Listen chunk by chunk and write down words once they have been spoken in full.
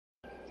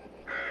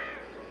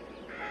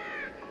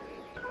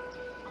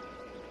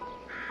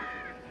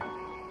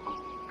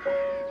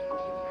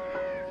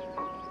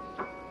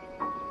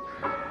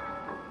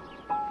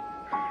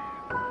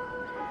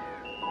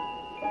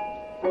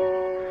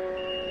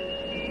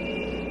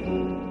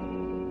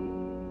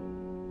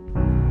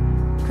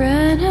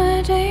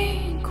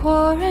Grenadine,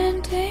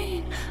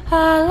 quarantine,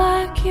 I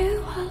like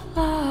you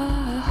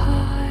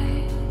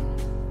alive.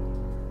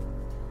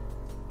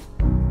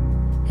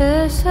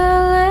 It's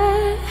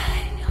LA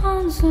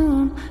on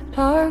Zoom,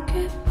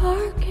 Target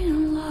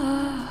parking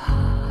lot.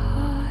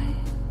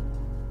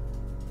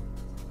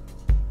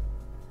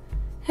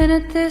 And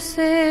if this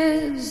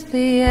is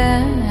the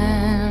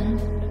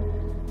end,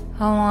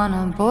 I want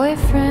a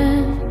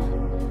boyfriend,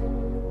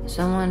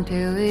 someone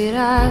to eat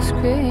ice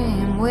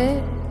cream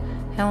with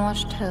and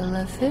watch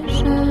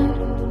television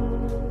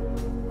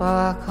while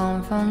I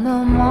come from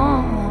the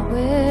mall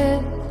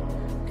with.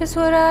 Guess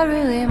what I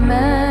really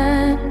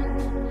meant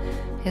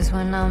is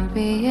when I'm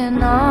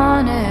being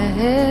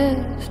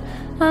honest,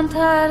 I'm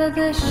tired of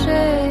this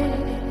shit.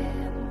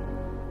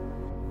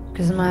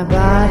 Cause my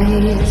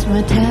body is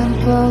my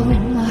tempo,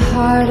 my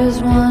heart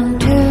is one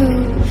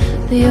too.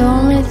 The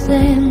only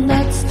thing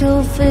that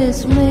still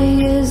fits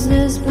me is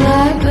this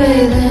black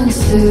bathing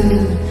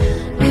suit.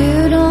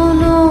 You don't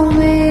know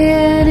me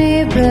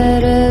any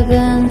better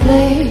than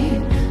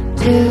they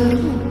do,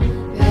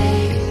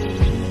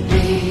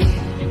 baby.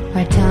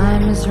 My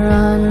time is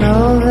run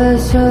over,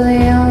 so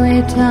the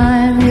only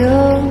time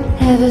you'll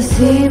ever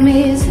see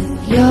me is in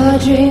your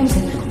dreams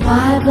in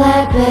my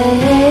black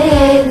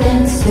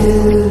bathing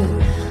suit.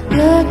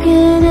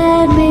 Looking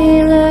at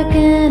me,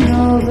 looking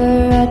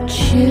over at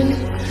you,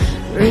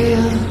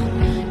 real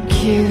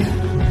cute.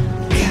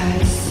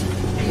 Cause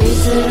you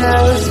said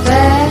I was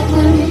bad,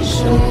 let me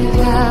show you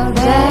how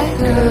bad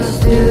girls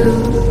do.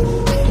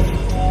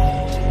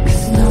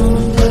 Cause no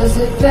one does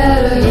it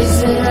better. You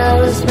said I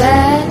was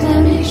bad,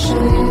 let me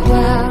show you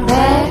how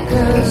bad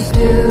girls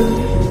do.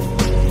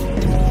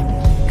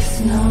 Cause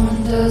no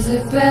one does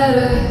it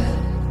better.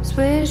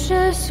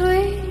 Swisher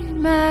sweet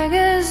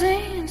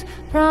magazines,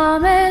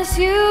 promise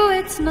you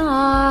it's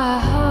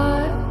not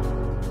hard.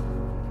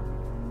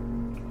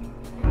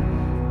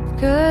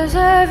 Cause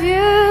of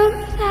you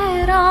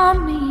that I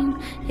mean,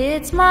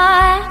 it's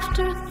my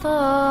afterthoughts.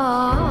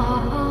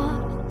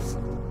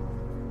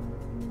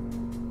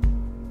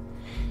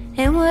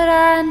 And what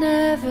I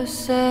never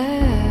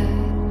said,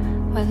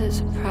 well,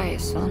 there's a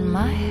price on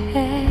my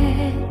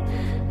head.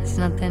 It's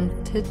nothing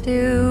to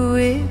do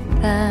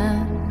with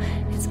them,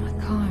 it's my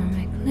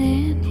karmic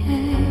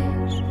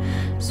lineage.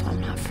 So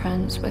I'm not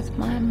friends with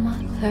my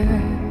mother,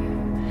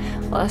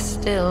 well, I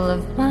still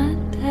love my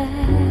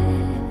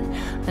dad.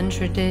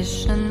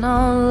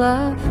 Untraditional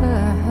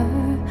lover,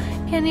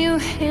 can you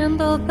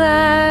handle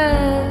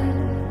that?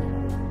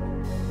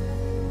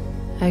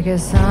 I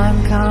guess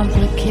I'm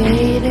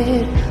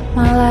complicated,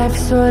 my life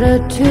sorta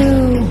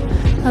too.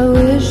 I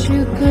wish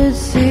you could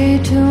see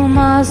to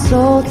my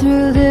soul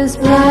through this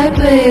black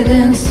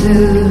bathing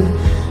suit.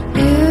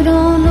 You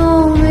don't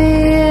know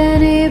me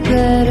any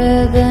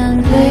better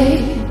than they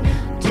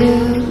do,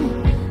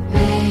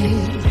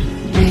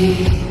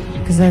 baby.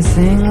 Cause I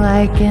sing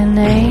like an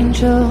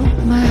angel,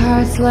 my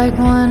heart's like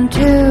one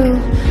too.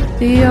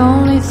 The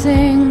only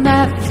thing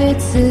that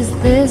fits is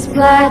this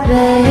black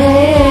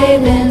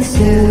bathing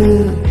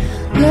suit.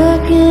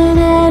 Looking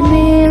at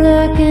me,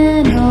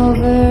 looking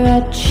over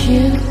at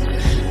you,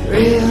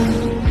 real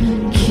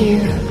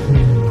cute.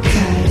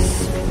 Cause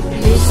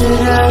you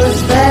said I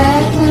was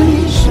bad, let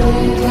me show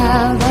you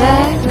how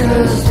bad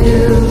girls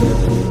do.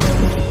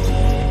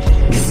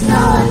 Cause no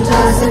one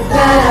does it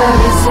better.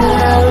 You said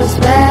I was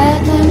bad,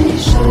 let me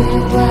show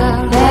you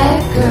how bad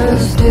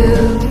girls do.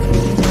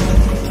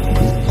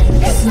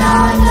 Cause no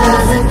one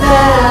does it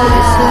better.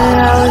 You said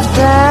I was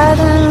bad,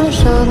 and I'll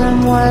show them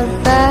what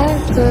bad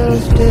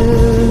girls do.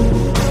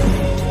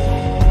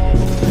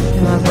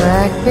 In my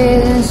black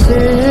bathing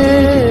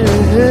suit.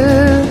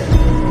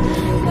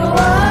 Go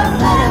on,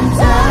 let them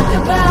talk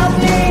about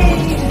me.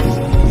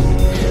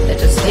 They're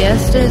just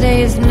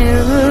yesterday's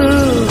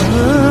news.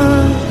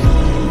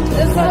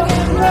 The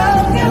fucking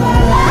broke and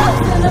we're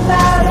laughing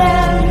about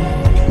it.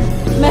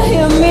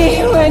 Marry me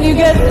when you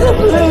get the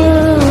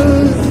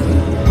blues.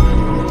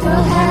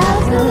 We'll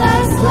have the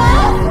last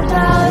laugh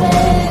about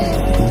it.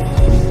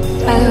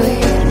 By the way,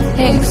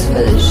 thanks for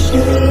the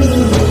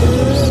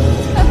shoes.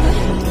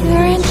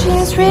 Your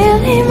inches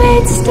really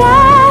made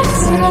stacks.